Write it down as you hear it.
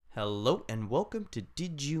Hello and welcome to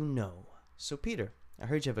Did You Know? So Peter, I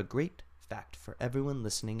heard you have a great fact for everyone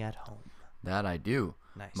listening at home. That I do.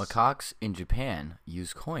 Nice. Macaques in Japan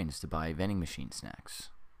use coins to buy vending machine snacks.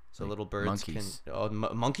 So Like little birds monkeys. can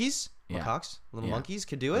monkeys? Yeah. Macaques? Little Yeah. monkeys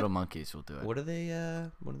can do it? Little monkeys will do it. What do they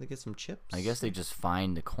get some chips? I guess they just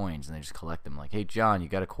find the coins and they just collect them. Like, hey, John, you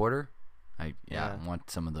got a quarter? I Yeah. want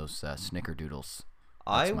some of those snickerdoodles.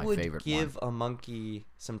 I That's my would favorite give a monkey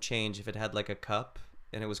some change if it had like a cup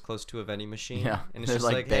and it was close to a vending machine. Yeah, And it's they're, just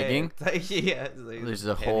like, like begging. Hey, yeah. It's like There's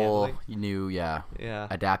a whole panhandling. new, Yeah.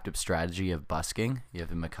 adaptive strategy of busking. You have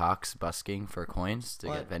the macaques busking for coins to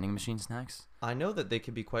What? get vending machine snacks. I know that they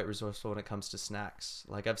can be quite resourceful when it comes to snacks.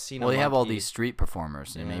 Like I've seen. Well, a they have all monkey- these street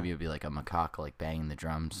performers, and Yeah. maybe it'd be like a macaque like banging the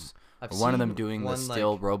drums. I've Or one of them seen doing the one,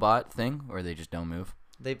 still like, robot thing where they just don't move.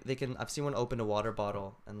 They can. I've seen one open a water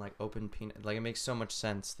bottle and like open peanut. Like it makes so much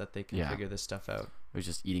sense that they can Yeah. figure this stuff out. It was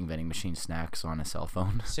just eating vending machine snacks on a cell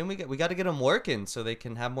phone. Soon we got to get them working so they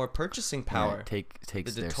can have more purchasing power. Yeah,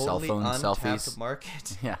 takes The their totally cell phone untapped selfies.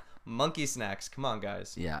 market. Yeah, Monkey snacks. Come on,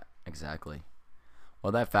 guys. yeah, exactly.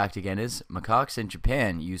 Well, that fact again is macaques in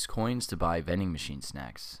Japan use coins to buy vending machine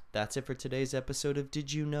snacks. That's it for today's episode of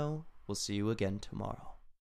Did You Know? We'll see you again tomorrow.